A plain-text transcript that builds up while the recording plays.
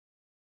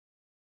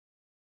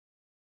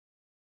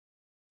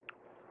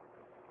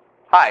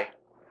Hi,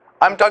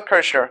 I'm Doug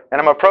Kirshner,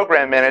 and I'm a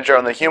program manager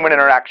on the Human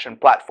Interaction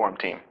Platform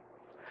team.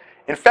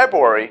 In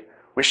February,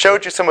 we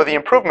showed you some of the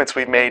improvements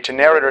we've made to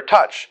Narrator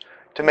Touch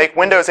to make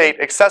Windows 8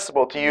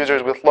 accessible to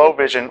users with low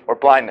vision or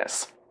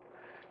blindness.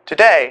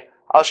 Today,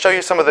 I'll show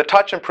you some of the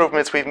touch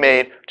improvements we've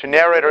made to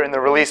Narrator in the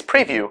release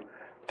preview,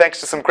 thanks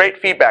to some great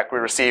feedback we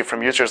received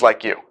from users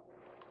like you.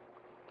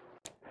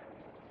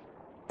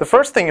 The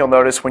first thing you'll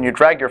notice when you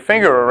drag your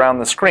finger around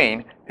the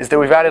screen is that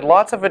we've added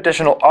lots of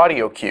additional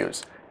audio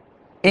cues.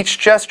 Each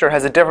gesture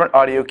has a different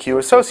audio cue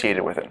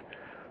associated with it.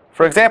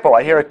 For example,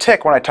 I hear a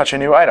tick when I touch a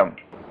new item.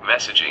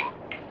 Messaging,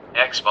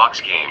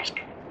 Xbox games,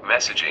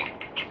 messaging,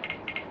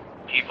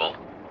 people,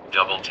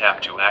 double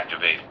tap to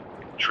activate,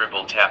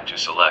 triple tap to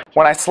select.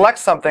 When I select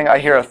something, I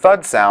hear a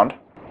thud sound.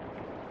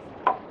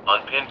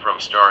 Unpin from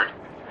start.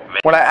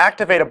 When I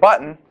activate a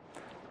button,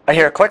 I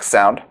hear a click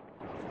sound.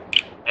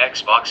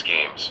 Xbox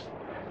games.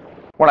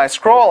 When I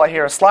scroll, I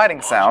hear a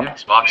sliding sound.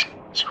 Xbox,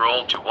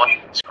 scroll to one.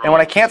 Scroll, And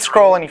when I can't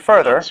scroll any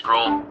further,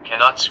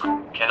 cannot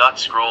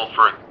scroll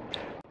further.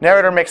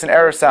 Narrator makes an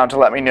error sound to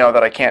let me know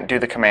that I can't do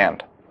the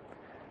command.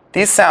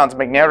 These sounds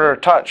make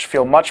Narrator Touch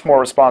feel much more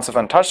responsive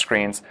on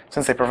touchscreens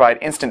since they provide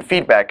instant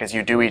feedback as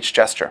you do each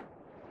gesture.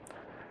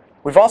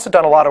 We've also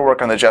done a lot of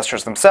work on the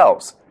gestures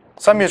themselves.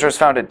 Some users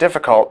found it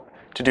difficult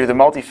to do the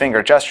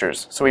multi-finger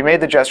gestures, so we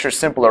made the gestures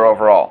simpler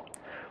overall.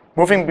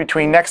 Moving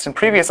between next and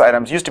previous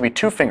items used to be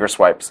 2-finger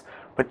swipes,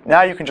 but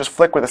now you can just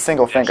flick with a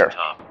single finger.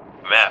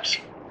 Desktop, maps,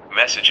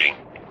 messaging,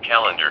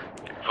 calendar,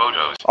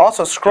 photos.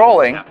 Also,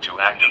 scrolling Tap to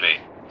activate.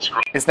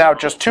 is now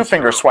just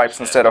 2-finger swipes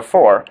instead of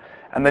 4,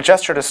 and the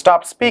gesture to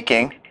stop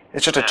speaking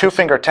is just a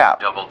 2-finger tap.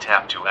 Double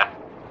tap to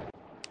activate.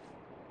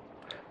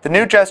 The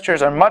new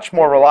gestures are much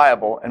more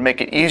reliable and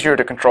make it easier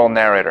to control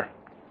Narrator.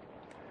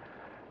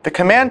 The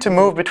command to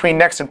move between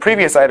next and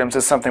previous items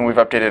is something we've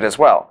updated as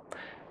well.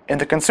 In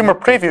the consumer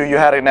preview, you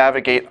had to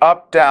navigate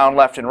up, down,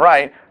 left, and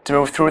right to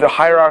move through the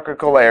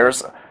hierarchical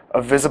layers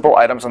of visible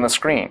items on the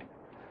screen.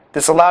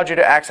 This allowed you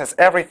to access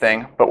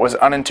everything, but was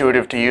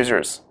unintuitive to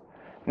users.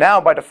 Now,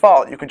 by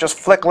default, you can just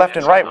flick left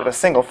and right with a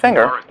single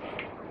finger,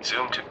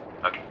 Zoom to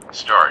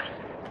start.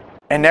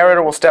 and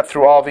Narrator will step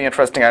through all the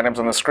interesting items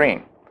on the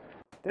screen.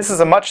 This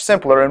is a much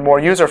simpler and more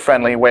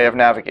user-friendly way of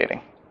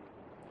navigating.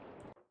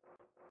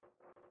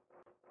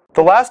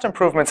 The last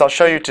improvements I'll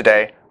show you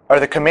today are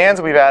the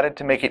commands we've added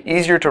to make it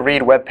easier to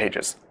read web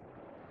pages.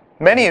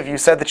 Many of you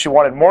said that you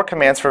wanted more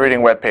commands for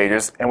reading web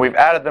pages, and we've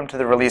added them to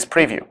the release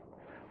preview.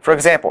 For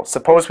example,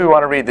 suppose we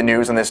want to read the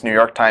news on this New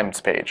York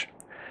Times page.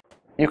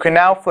 You can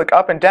now flick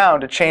up and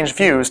down to change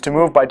views to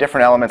move by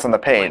different elements on the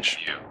page.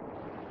 View.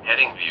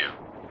 Heading view.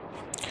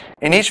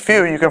 In each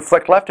view, you can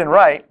flick left and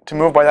right to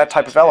move by that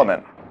type of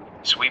element.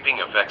 Sweeping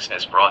effects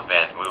as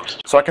broadband moves.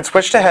 So I can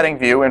switch to heading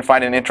view and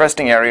find an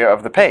interesting area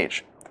of the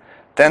page.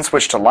 Then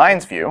switch to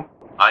lines view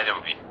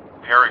Item view.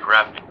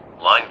 Paragraph view.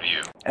 Line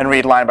view. and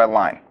read line by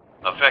line.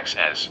 Effects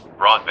as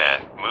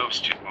broadband moves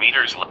to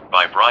meters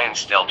by Brian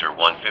Stelter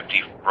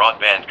 150.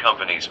 Broadband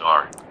companies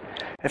are.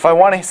 If I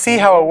want to see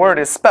how a word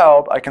is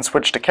spelled, I can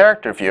switch to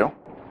character view.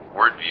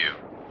 Word view.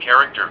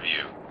 Character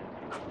view.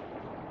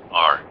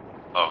 R.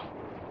 O.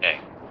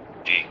 A.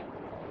 D.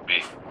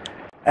 B.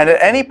 And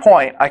at any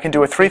point, I can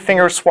do a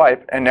 3-finger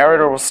swipe and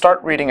Narrator will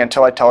start reading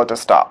until I tell it to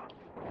stop.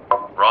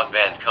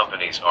 Broadband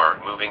companies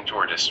are moving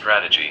toward a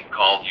strategy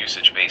called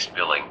usage-based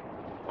billing,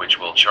 which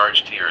will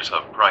charge tiers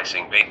of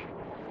pricing based.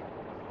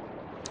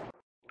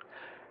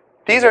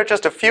 These are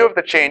just a few of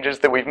the changes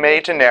that we've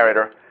made to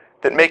Narrator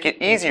that make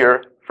it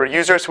easier for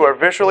users who are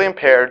visually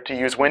impaired to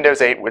use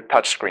Windows 8 with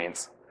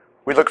touchscreens.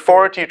 We look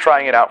forward to you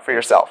trying it out for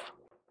yourself.